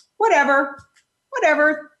like, whatever,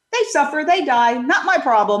 they suffer, they die, not my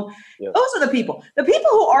problem. Yeah. Those are the people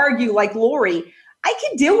who argue like Lori. I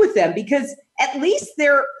can deal with them because at least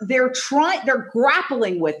they're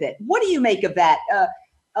grappling with it. What do you make of that?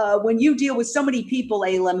 When you deal with so many people,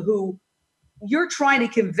 Aylam, who you're trying to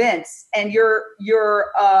convince, and you're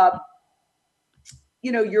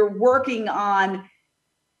working on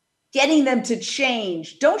getting them to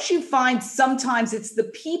change. Don't you find sometimes it's the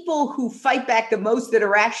people who fight back the most that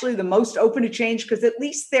are actually the most open to change, because at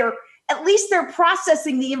least they're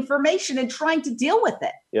processing the information and trying to deal with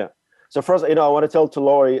it. Yeah. So first, I want to tell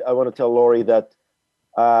Lori that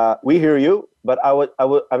we hear you, but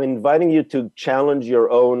I'm inviting you to challenge your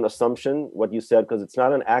own assumption, what you said, because it's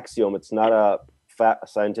not an axiom. It's not a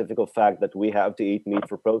scientific fact that we have to eat meat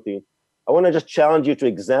for protein. I want to just challenge you to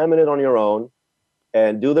examine it on your own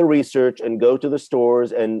and do the research and go to the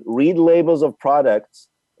stores and read labels of products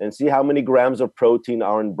and see how many grams of protein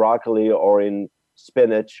are in broccoli or in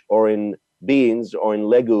spinach or in beans or in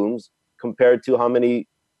legumes compared to how many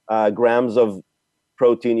grams of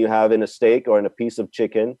protein you have in a steak or in a piece of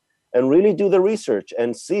chicken, and really do the research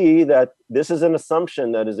and see that this is an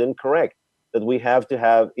assumption that is incorrect, that we have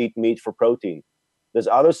to eat meat for protein. There's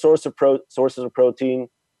other sources of protein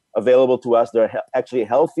available to us. They're actually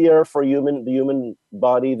healthier for the human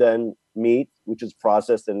body than meat, which is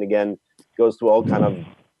processed and again goes through all kind of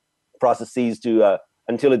processes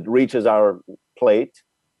until it reaches our plate.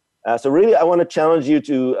 So really, I want to challenge you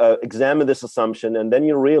to examine this assumption, and then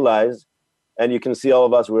you realize, and you can see all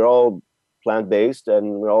of us, we're all plant-based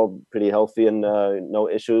and we're all pretty healthy and no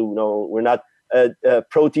issue. No, we're not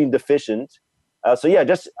protein deficient. I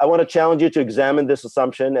want to challenge you to examine this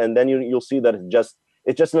assumption, and then you'll see that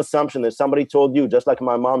it's just an assumption that somebody told you, just like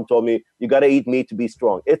my mom told me, you got to eat meat to be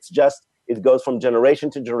strong. It goes from generation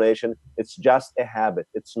to generation. It's just a habit.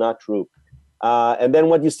 It's not true. And then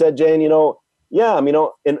what you said, Jane, in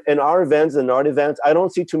our events, I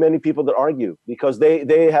don't see too many people that argue because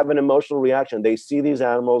they have an emotional reaction. They see these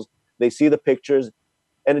animals, they see the pictures.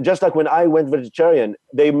 And just like when I went vegetarian,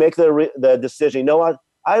 they make the decision, you know what?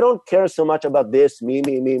 I don't care so much about this,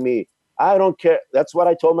 me. I don't care. That's what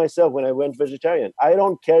I told myself when I went vegetarian. I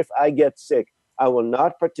don't care if I get sick. I will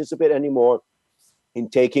not participate anymore in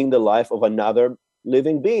taking the life of another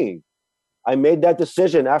living being. I made that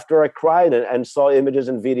decision after I cried and saw images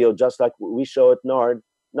and video, just like we show at NARD.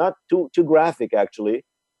 Not too graphic, actually,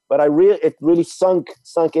 but it really sunk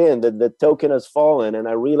in. The token has fallen, and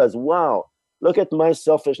I realized, wow, look at my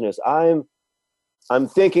selfishness. I'm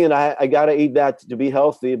thinking I gotta eat that to be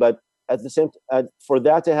healthy, but at the same for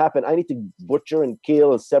that to happen, I need to butcher and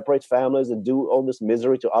kill and separate families and do all this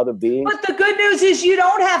misery to other beings. But the good news is you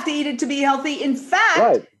don't have to eat it to be healthy. In fact,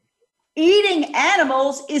 right. Eating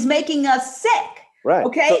animals is making us sick. Right.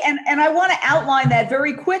 Okay. So, and I want to outline that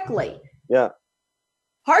very quickly. Yeah.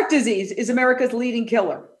 Heart disease is America's leading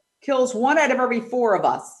killer. Kills 1 out of every 4 of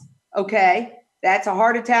us. Okay. That's a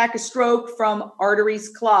heart attack, a stroke from arteries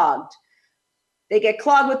clogged. They get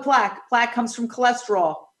clogged with plaque. Plaque comes from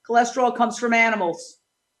cholesterol. Cholesterol comes from animals.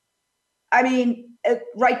 I mean,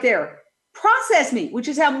 right there. Processed meat, which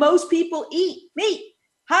is how most people eat meat.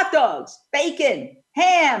 Hot dogs, bacon,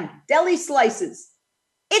 ham, deli slices.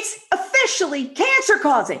 It's officially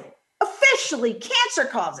cancer-causing.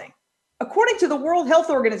 According to the World Health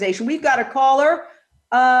Organization, we've got a caller,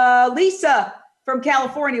 Lisa from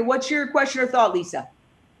California. What's your question or thought, Lisa?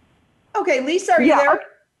 Okay, Lisa, are you there?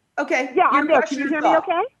 Okay. Yeah, I'm there. Can you hear me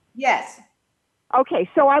okay? Yes. Okay,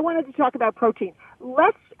 so I wanted to talk about protein.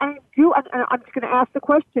 I'm just going to ask the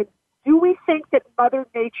question, do we think that Mother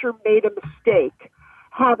Nature made a mistake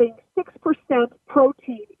having 6%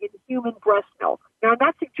 protein in human breast milk? Now, I'm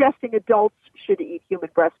not suggesting adults should eat human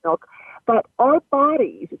breast milk, but our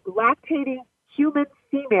bodies, lactating human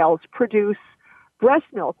females, produce breast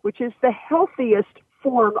milk, which is the healthiest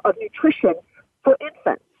form of nutrition for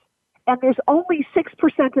infants. And there's only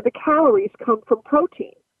 6% of the calories come from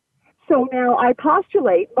protein. So now I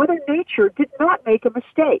postulate Mother Nature did not make a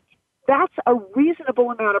mistake. That's a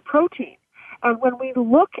reasonable amount of protein. And when we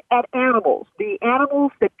look at animals, the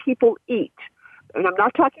animals that people eat, and I'm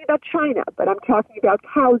not talking about China, but I'm talking about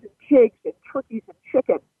cows and pigs and turkeys and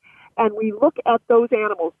chickens, and we look at those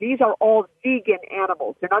animals, these are all vegan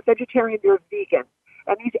animals. They're not vegetarian, they're vegan.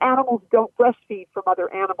 And these animals don't breastfeed from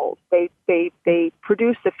other animals. The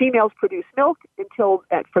females produce milk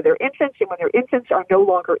for their infants, and when their infants are no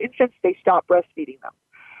longer infants, they stop breastfeeding them.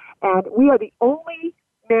 And we are the only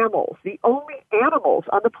mammals, the only animals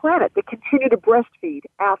on the planet that continue to breastfeed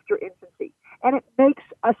after infancy. And it makes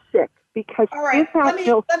us sick because infant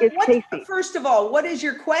milk is tasty. First of all, what is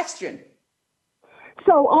your question?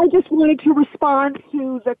 So I just wanted to respond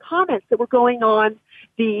to the comments that were going on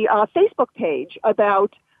the Facebook page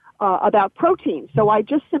about protein. So I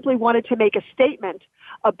just simply wanted to make a statement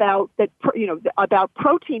about that, about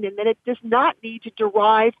protein, and that it does not need to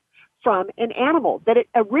derive from an animal, that it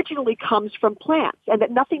originally comes from plants, and that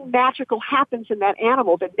nothing magical happens in that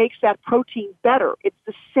animal that makes that protein better. It's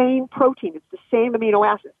the same protein. It's the same amino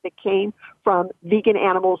acids that came from vegan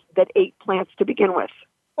animals that ate plants to begin with.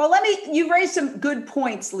 Well, you raised some good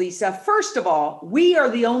points, Lisa. First of all, we are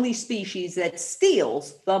the only species that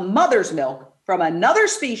steals the mother's milk from another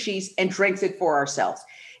species and drinks it for ourselves.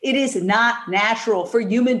 It is not natural for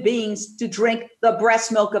human beings to drink the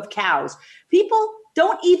breast milk of cows. People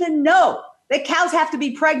don't even know that cows have to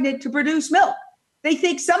be pregnant to produce milk. They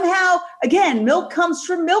think somehow, again, milk comes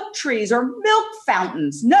from milk trees or milk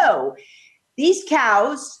fountains. No, these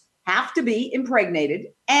cows have to be impregnated,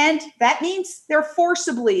 and that means they're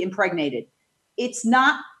forcibly impregnated. It's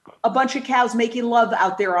not a bunch of cows making love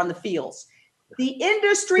out there on the fields. The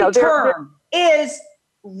industry term is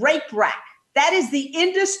rape rack. That is the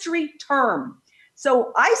industry term.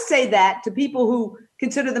 So I say that to people who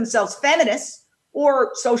consider themselves feminists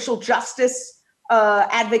or social justice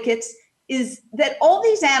advocates, is that all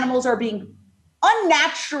these animals are being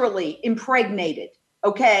unnaturally impregnated,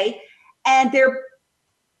 okay? And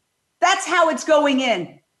that's how it's going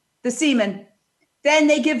in, the semen. Then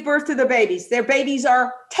they give birth to the babies. Their babies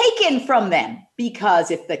are taken from them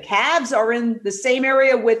because if the calves are in the same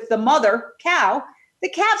area with the mother cow, the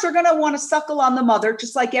calves are going to want to suckle on the mother,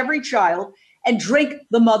 just like every child, and drink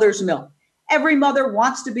the mother's milk. Every mother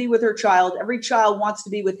wants to be with her child. Every child wants to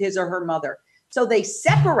be with his or her mother. So they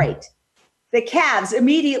separate the calves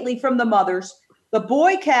immediately from the mothers. The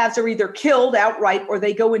boy calves are either killed outright or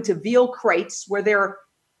they go into veal crates where they're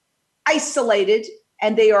isolated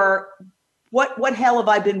and they are, what hell have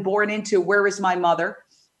I been born into? Where is my mother?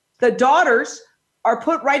 The daughters are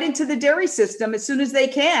put right into the dairy system as soon as they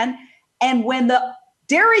can. And when the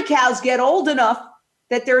dairy cows get old enough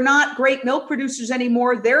that they're not great milk producers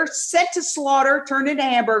anymore, they're sent to slaughter, turned into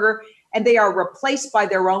hamburger, and they are replaced by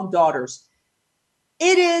their own daughters.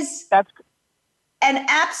 It is an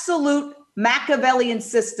absolute Machiavellian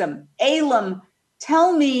system. Aylam,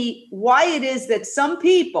 tell me why it is that some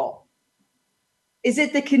people, is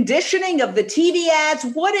it the conditioning of the TV ads?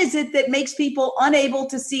 What is it that makes people unable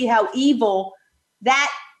to see how evil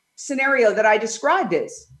that scenario that I described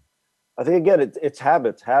is? I think, again, it's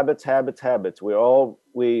habits.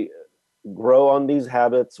 We grow on these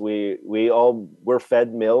habits. We're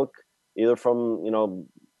fed milk, either from,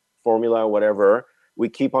 formula or whatever. We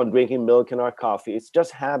keep on drinking milk in our coffee. It's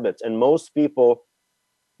just habits. And most people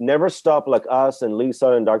never stop, like us and Lisa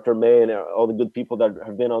and Dr. May and all the good people that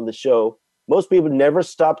have been on the show. Most people never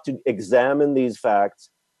stop to examine these facts,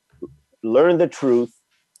 learn the truth,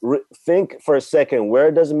 think for a second,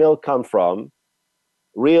 where does milk come from?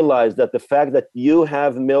 Realize that the fact that you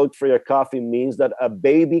have milk for your coffee means that a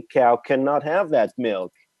baby cow cannot have that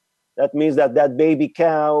milk. That means that that baby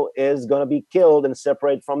cow is going to be killed and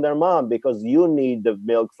separated from their mom because you need the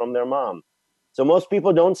milk from their mom. So most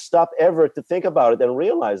people don't stop ever to think about it and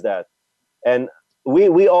realize that. And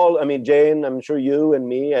we all, Jane, I'm sure you and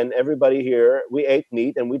me and everybody here, we ate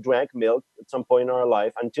meat and we drank milk at some point in our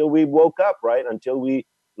life until we woke up, right? Until we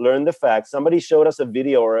learned the facts. Somebody showed us a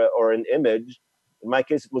video or an image. In my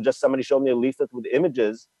case, it was just somebody showed me a leaflet with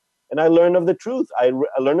images, and I learned of the truth. I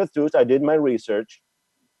learned the truth. I did my research,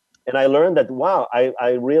 and I learned that, wow,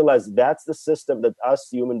 I realized that's the system that us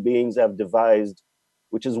human beings have devised,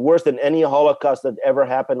 which is worse than any Holocaust that ever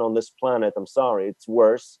happened on this planet. I'm sorry, it's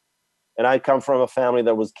worse. And I come from a family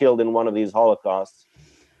that was killed in one of these Holocausts.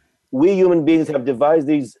 We human beings have devised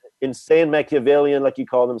these insane Machiavellian, like you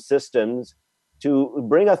call them, systems to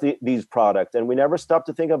bring us these products, and we never stop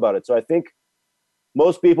to think about it. So I think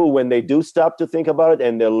most people, when they do stop to think about it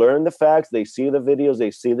and they learn the facts, they see the videos, they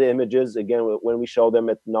see the images, again, when we show them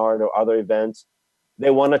at NARD or other events, they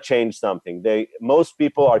want to change something. Most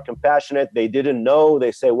people are compassionate. They didn't know.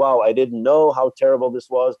 They say, wow, I didn't know how terrible this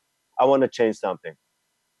was. I want to change something.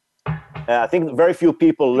 I think very few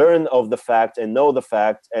people learn of the fact and know the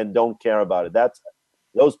fact and don't care about it.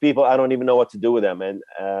 Those people, I don't even know what to do with them, and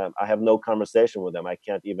I have no conversation with them. I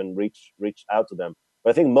can't even reach out to them.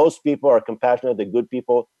 But I think most people are compassionate, they're good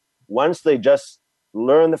people. Once they just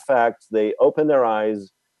learn the facts, they open their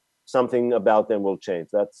eyes, something about them will change.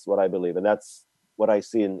 That's what I believe, and that's what I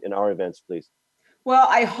see in our events, please. Well,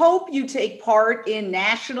 I hope you take part in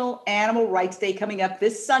National Animal Rights Day coming up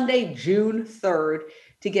this Sunday, June 3rd.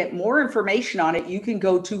 To get more information on it, you can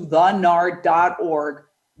go to thenard.org,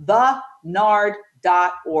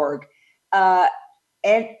 thenard.org.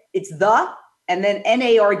 And it's and then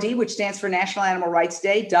NARD, which stands for National Animal Rights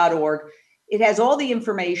Day.org. It has all the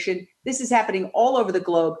information. This is happening all over the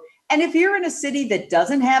globe. And if you're in a city that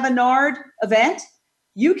doesn't have a NARD event,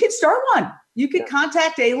 you can start one. You can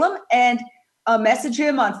contact Aylam and message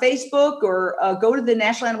him on Facebook, or go to the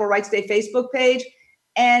National Animal Rights Day Facebook page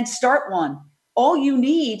and start one. All you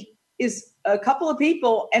need is a couple of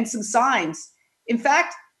people and some signs. In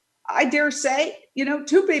fact, I dare say, 2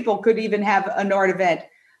 people could even have a NARD event.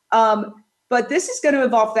 But this is going to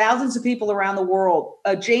involve thousands of people around the world.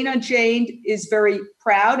 Jane Unchained is very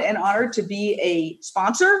proud and honored to be a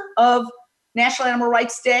sponsor of National Animal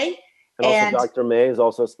Rights Day. And also Dr. May is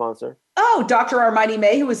also a sponsor. Oh, Dr. Armani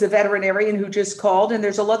May, who is a veterinarian who just called. And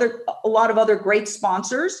there's a lot of other great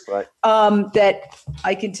sponsors that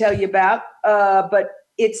I can tell you about. But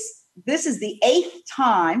this is the 8th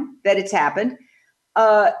time that it's happened.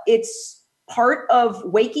 It's part of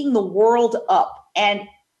waking the world up. And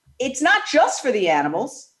it's not just for the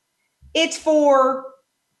animals. It's for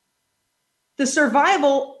the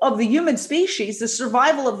survival of the human species, the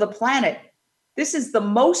survival of the planet. This is the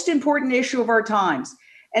most important issue of our times.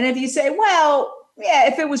 And if you say, well, yeah,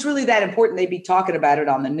 if it was really that important, they'd be talking about it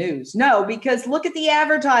on the news. No, because look at the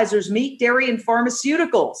advertisers, meat, dairy, and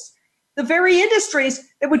pharmaceuticals. The very industries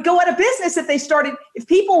that would go out of business if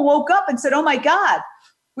people woke up and said, oh my God,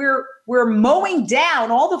 we're mowing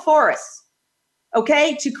down all the forests,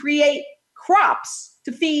 okay, to create crops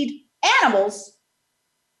to feed animals,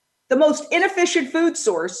 the most inefficient food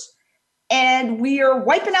source, and we are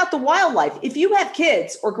wiping out the wildlife. If you have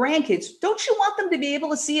kids or grandkids, don't you want them to be able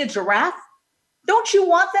to see a giraffe? Don't you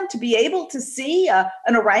want them to be able to see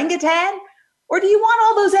an orangutan? Or do you want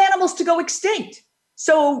all those animals to go extinct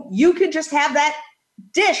so you can just have that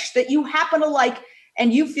dish that you happen to like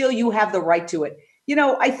and you feel you have the right to it?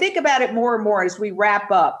 I think about it more and more as we wrap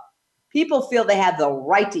up. People feel they have the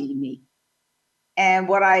right to eat meat. And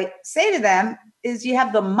what I say to them is you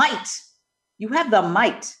have the might. You have the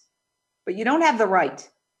might, but you don't have the right.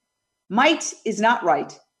 Might is not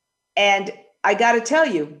right. And I got to tell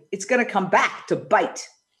you, it's going to come back to bite.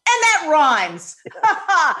 And that rhymes.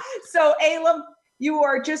 So, Aylam, you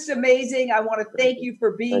are just amazing. I want to thank you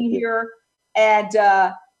for being here. And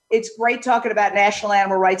it's great talking about National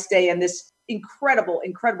Animal Rights Day and this incredible,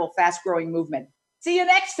 fast-growing movement. See you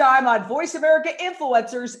next time on Voice America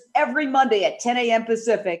Influencers every Monday at 10 a.m.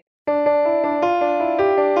 Pacific.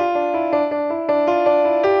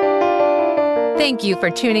 Thank you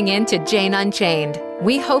for tuning in to Jane Unchained.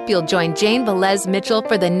 We hope you'll join Jane Velez-Mitchell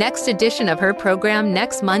for the next edition of her program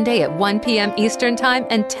next Monday at 1 p.m. Eastern Time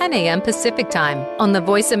and 10 a.m. Pacific Time on the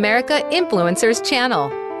Voice America Influencers channel.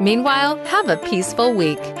 Meanwhile, have a peaceful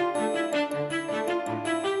week.